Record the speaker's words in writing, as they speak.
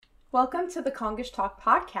Welcome to the Kongish Talk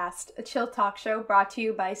podcast, a chill talk show brought to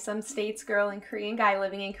you by some States girl and Korean guy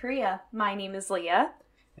living in Korea. My name is Leah.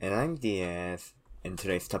 And I'm Diaz. And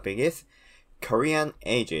today's topic is Korean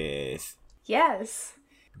ages. Yes.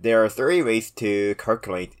 There are 3 ways to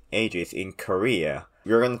calculate ages in Korea.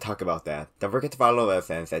 We're going to talk about that. Don't forget to follow us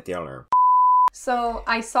and set the alarm. So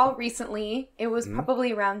I saw recently, it was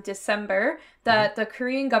probably around December, that the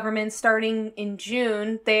Korean government, starting in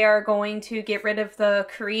June, they are going to get rid of the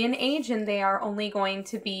Korean age and they are only going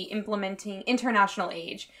to be implementing international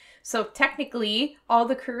age. So technically, all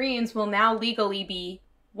the Koreans will now legally be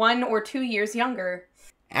 1 or 2 years younger.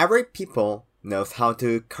 Every people knows how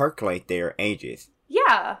to calculate their ages.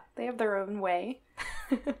 Yeah, they have their own way.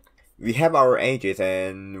 We have our ages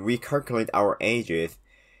and we calculate our ages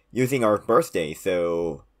using our birthday.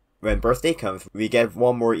 So when birthday comes, we get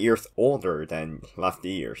 1 more years older than last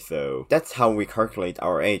year. So that's how we calculate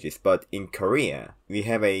our ages. But in Korea, we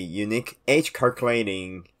have a unique age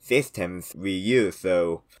calculating systems we use.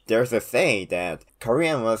 So there's a say that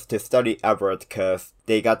Korean wants to study abroad because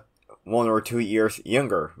they got 1 or 2 years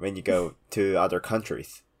younger when you go to other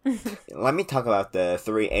countries. Let me talk about the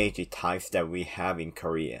 3 age types that we have in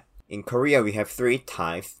Korea. In Korea, we have 3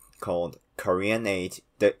 types called Korean age,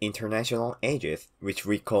 the international ages, which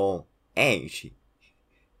we call age.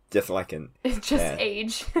 Just like an... Just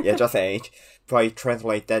age. Yeah, just age. Probably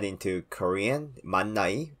translate that into Korean,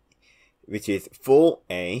 만나이, which is full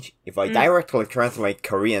age. If I directly translate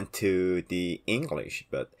Korean to the English,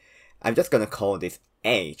 but I'm just gonna call this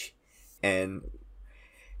age. And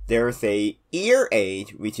there's a year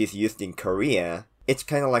age, which is used in Korea. It's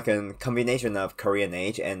kind of like a combination of Korean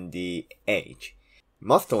age and the age.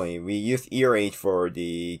 Mostly, we use year age for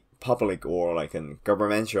the public or like a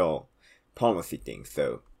governmental policy thing.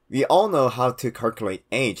 So we all know how to calculate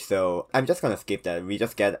age. So I'm just gonna skip that. We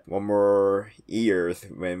just get 1 more years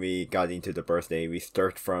when we got into the birthday. We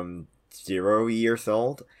start from 0 years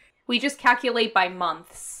old. We just calculate by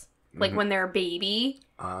months, like when they're a baby.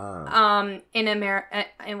 In America,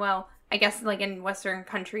 well, I guess like in Western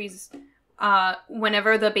countries,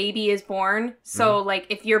 whenever the baby is born, so like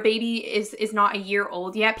if your baby is not a year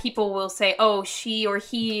old yet, people will say, oh, she or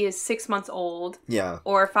he is 6 months old. Yeah.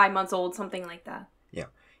 Or 5 months old, something like that. Yeah.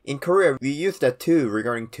 In Korea, we use that too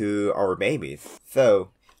regarding to our babies. So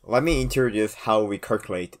let me introduce how we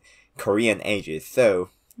calculate Korean ages. So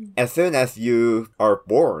as soon as you are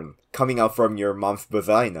born, coming out from your mom's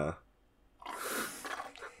vagina.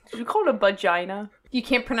 Did you call it a vagina? You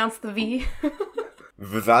can't pronounce the V.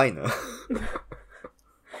 Vagina.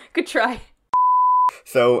 Good try.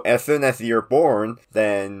 So as soon as you're born,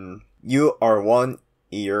 then you are 1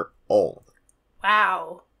 year old.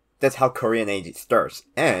 Wow. That's how Korean age starts.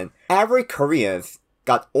 And every Koreans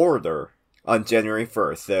got older on January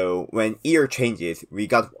 1st. So when year changes, we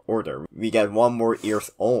got older. We get 1 more years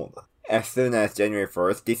old. As soon as January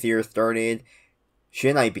 1st this year started,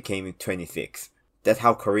 Shunai became 26. That's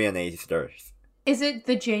how Korean age starts. Is it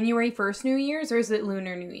the January 1st New Year's or is it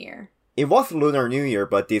Lunar New Year? It was Lunar New Year,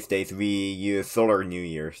 but these days we use Solar New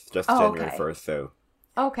Year's, just January 1st, so...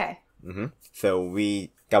 Okay. So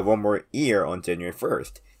we got 1 more year on January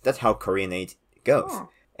 1st. That's how Korean age goes. Oh.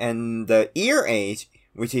 And the year age,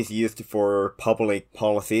 which is used for public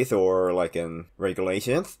policies or like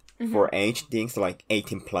regulations, for age things like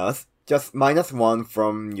 18 plus, just -1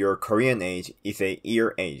 from your Korean age is a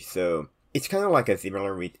year age, so... It's kind of like a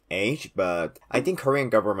similar with age, but I think Korean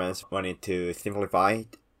governments wanted to simplify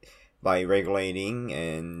it by regulating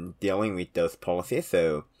and dealing with those policies.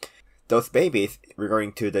 So those babies,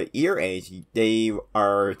 regarding to the year age, they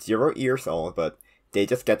are 0 years old, but they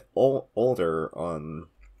just get older on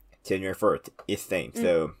January 1st. It's same.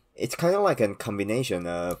 So it's kind of like a combination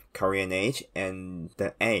of Korean age and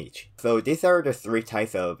the age. So these are the 3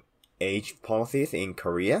 types of age policies in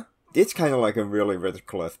Korea. It's kind of like a really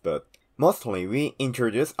ridiculous, but mostly, we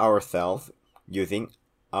introduce ourselves using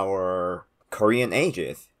our Korean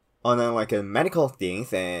ages. On a medical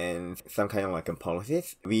things and some kind of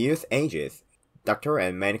policies, we use ages. Doctor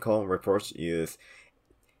and medical reports use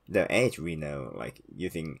the age we know, like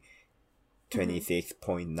using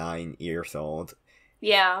 26.9 years old.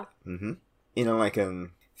 Yeah.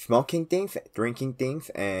 Smoking things, drinking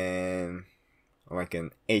things, and like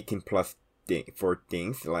an 18 plus thing for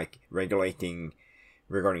things like regulating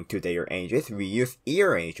regarding to their ages, we use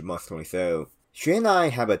year age mostly. So Xue and I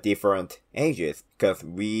have a different ages because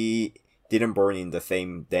we didn't born in the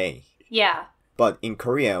same day. Yeah. But in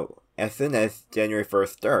Korea, as soon as January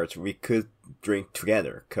 1st starts, we could drink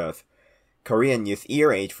together because Korean use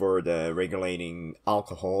year age for the regulating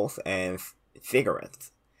alcohols and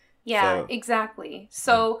cigarettes. Yeah, So- exactly.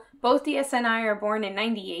 So both DS and I are born in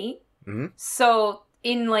 98. Mm-hmm. So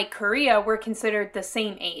in like Korea, we're considered the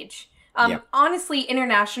same age. Yep. Honestly,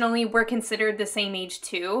 internationally, we're considered the same age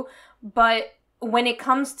too. But when it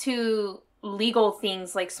comes to legal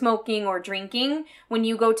things like smoking or drinking, when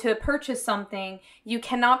you go to purchase something, you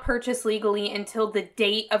cannot purchase legally until the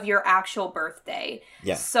date of your actual birthday.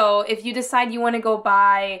 Yeah. So if you decide you want to go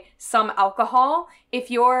buy some alcohol, if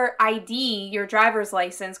your ID, your driver's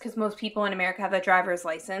license, because most people in America have a driver's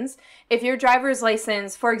license, if your driver's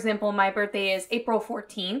license, for example, my birthday is April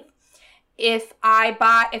 14th, if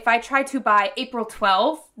I try to buy April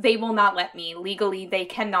 12th, they will not let me. Legally, they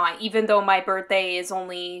cannot, even though my birthday is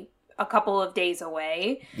only a couple of days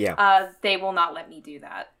away. Yeah. They will not let me do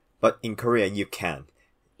that. But in Korea, you can.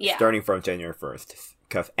 Yeah. Starting from January 1st.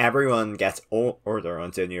 Because everyone gets all order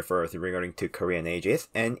on January 1st regarding to Korean ages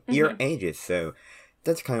and year ages. So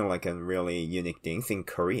that's kind of like a really unique thing in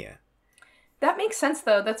Korea. That makes sense,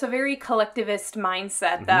 though. That's a very collectivist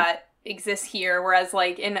mindset that exists here, whereas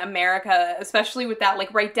like in America, especially with that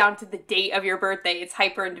like right down to the date of your birthday, it's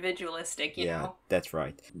hyper individualistic, you know. That's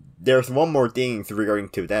right. There's one more thing regarding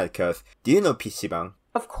to that, because do you know PC방?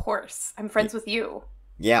 Of course. I'm friends with you.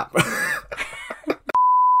 Yeah.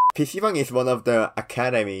 PC방 is one of the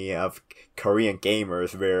academy of Korean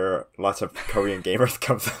gamers where lots of Korean gamers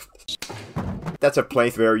come from. That's a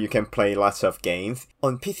place where you can play lots of games.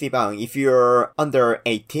 On PC방, if you're under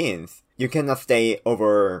 18, you cannot stay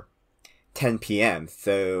over 10 p.m.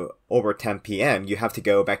 So over 10 p.m. you have to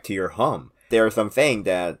go back to your home. There's something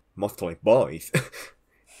that mostly boys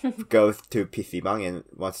goes to PC방 and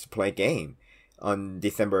wants to play game. On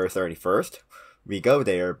December 31st, we go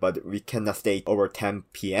there, but we cannot stay over 10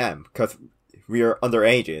 p.m. because we are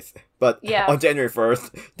underages. But on January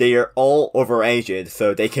 1st, they are all overaged,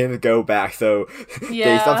 so they can go back. So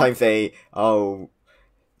they sometimes say, "Oh,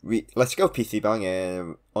 let's go PC방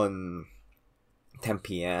and on 10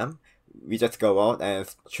 p.m. we just go out and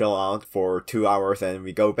chill out for 2 hours and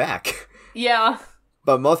we go back." Yeah.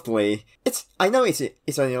 But mostly, I know it's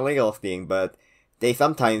an illegal thing, but they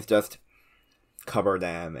sometimes just cover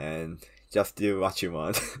them and just do what you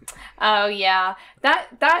want. Oh, yeah.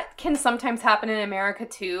 That can sometimes happen in America,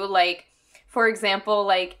 too. Like, for example,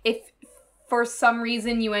 like, if for some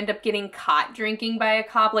reason you end up getting caught drinking by a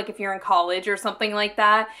cop, like if you're in college or something like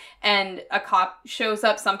that, and a cop shows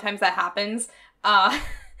up, sometimes that happens,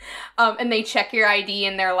 and they check your ID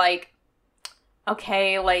and they're like,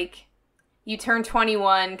 okay, like, you turn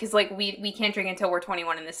 21, because, like, we can't drink until we're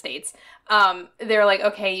 21 in the States. They're like,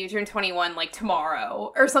 okay, you turn 21, like,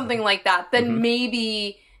 tomorrow, or something like that. Then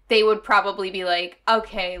maybe they would probably be like,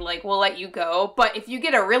 okay, like, we'll let you go. But if you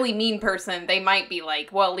get a really mean person, they might be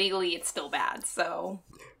like, well, legally, it's still bad, so...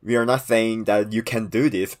 We are not saying that you can do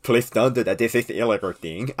this. Please don't do that. This is the illegal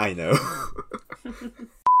thing. I know.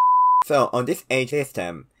 So, on this age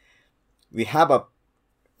system, we have a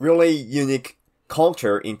really unique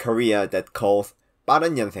culture in Korea that calls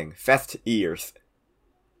빠른 년생, fast years.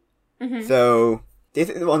 So this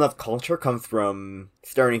is one of culture comes from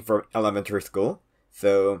starting from elementary school.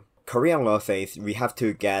 So Korean law says we have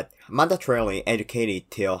to get mandatorily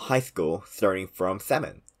educated till high school starting from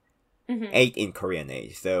 7. 8 in Korean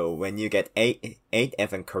age. So when you get 8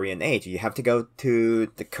 as in Korean age, you have to go to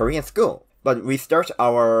the Korean school. But we start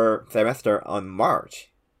our semester on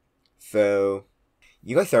March. So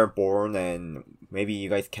you guys are born and maybe you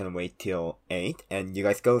guys can wait till 8 and you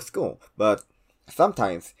guys go to school. But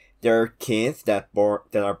sometimes there are kids that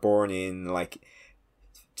are born in like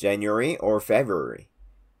January or February.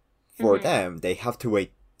 For them, they have to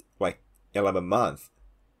wait like 11 months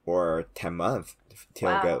or 10 months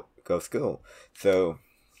till go school. So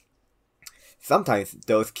sometimes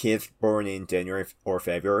those kids born in January or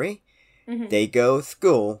February, they go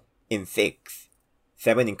school in 6,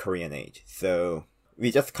 7 in Korean age. So we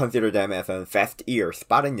just consider them as a fast years,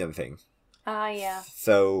 빠른 년생. Yeah.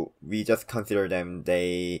 So we just consider them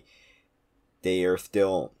they are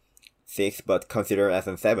still 6, but considered as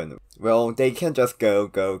a 7. Well, they can just go,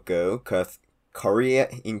 because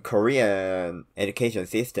in Korean education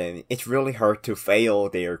system, it's really hard to fail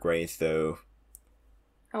their grades, so...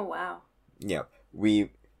 Oh, wow. Yeah, we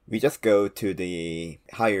just go to the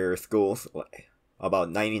higher schools, about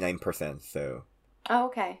 99%, so... Oh,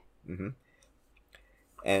 okay.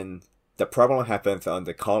 And the problem happens on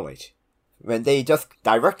the college. When they just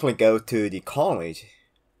directly go to the college,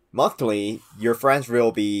 mostly your friends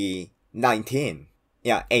will be 19.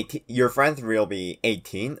 Yeah, 18. Your friends will be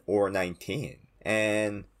 18 or 19.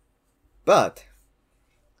 But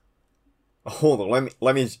hold on,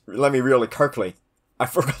 let me really calculate. I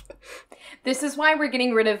forgot. This is why we're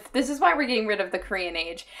getting rid of the Korean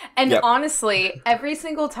age. And honestly, every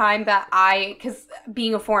single time that cuz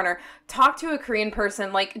being a foreigner, talk to a Korean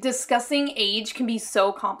person, like discussing age can be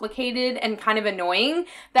so complicated and kind of annoying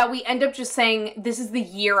that we end up just saying this is the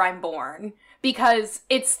year I'm born, because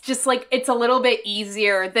it's just like it's a little bit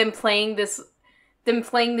easier than playing this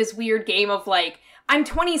weird game of like I'm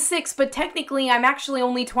 26, but technically I'm actually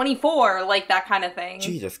only 24, like that kind of thing.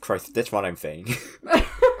 Jesus Christ, that's what I'm saying.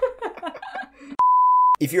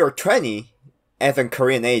 If you're 20, as in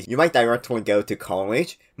Korean age, you might directly go to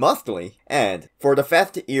college, mostly. And for the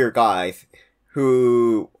first year guys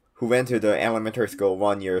who went to the elementary school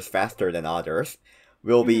 1 year faster than others,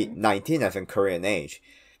 will be 19 as in Korean age.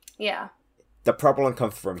 Yeah. The problem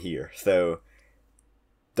comes from here. So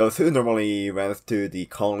those who normally went to the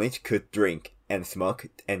college could drink and smoke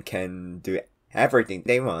and can do everything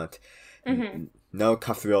they want. No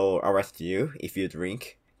cops will arrest you if you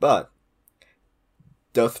drink. But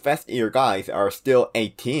those first year guys are still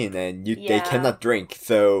 18 and they cannot drink.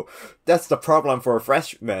 So that's the problem for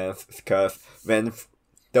freshmen, because when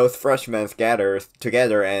those freshmen gather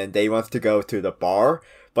together and they want to go to the bar,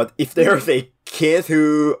 but if there's a kid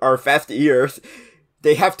who are first years,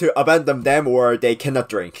 they have to abandon them or they cannot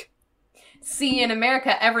drink. See, in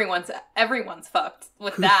America, everyone's fucked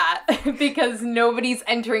with that because nobody's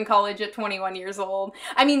entering college at 21 years old.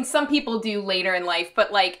 I mean, some people do later in life,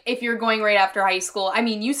 but like if you're going right after high school, I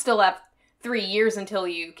mean, you still have 3 years until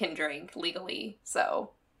you can drink legally. So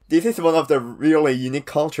this is one of the really unique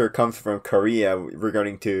culture comes from Korea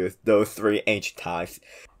regarding to those three age types.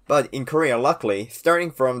 But in Korea, luckily, starting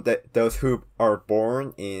from those who are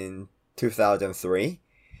born in 2003,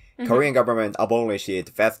 Korean government abolished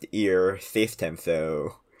its first year system,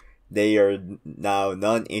 so they are now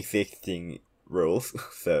non-existing rules.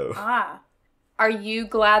 So are you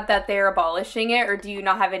glad that they're abolishing it, or do you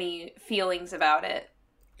not have any feelings about it?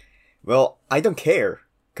 Well, I don't care,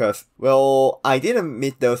 cause I didn't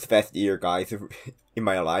meet those first year guys in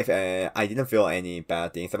my life, and I didn't feel any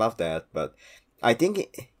bad things about that. But I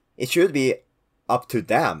think it should be up to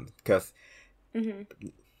them, cause.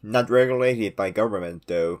 Not regulated by government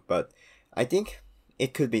though, but I think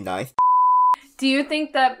it could be nice. Do you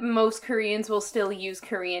think that most Koreans will still use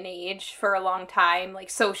Korean age for a long time, like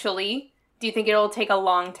socially? Do you think it'll take a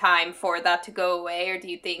long time for that to go away, or do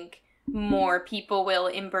you think more people will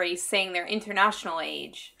embrace saying their international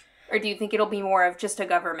age? Or do you think it'll be more of just a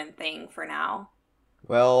government thing for now?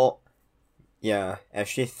 Well, yeah, as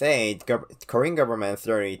she said, Korean government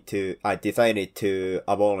decided to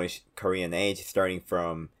abolish Korean age starting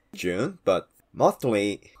from June, but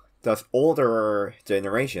mostly the older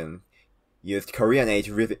generation used Korean age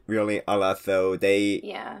really a lot, so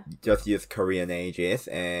they just use Korean ages.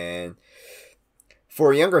 And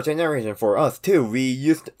for younger generation, for us too, we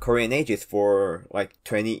used Korean ages for like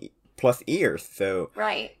 20 plus years, so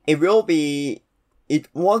it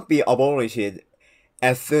won't be abolished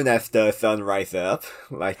as soon as the sun rises up,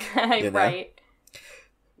 like, you know. Right.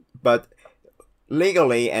 But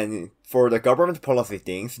legally and for the government policy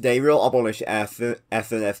things, they will abolish as soon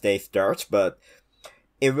as they start, but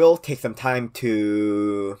it will take some time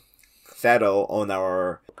to settle on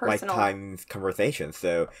our lifetime conversation.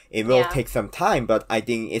 So it will take some time, but I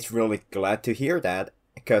think it's really glad to hear that,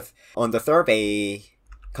 because on the survey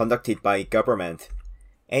conducted by government,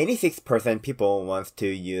 86% people want to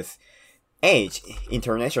use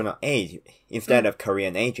international age, instead of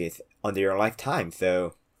Korean ages on their lifetime.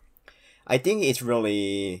 So I think it's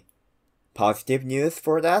really positive news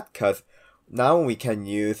for that, because now we can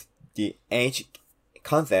use the age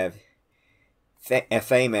concept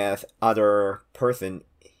same as other person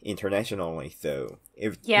internationally. So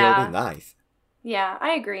it will be nice. Yeah,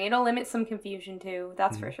 I agree. It'll limit some confusion too,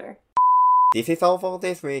 that's for sure. This is all for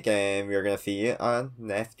this week, and we're gonna see you on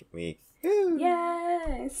next week. Woo!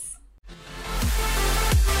 Yes!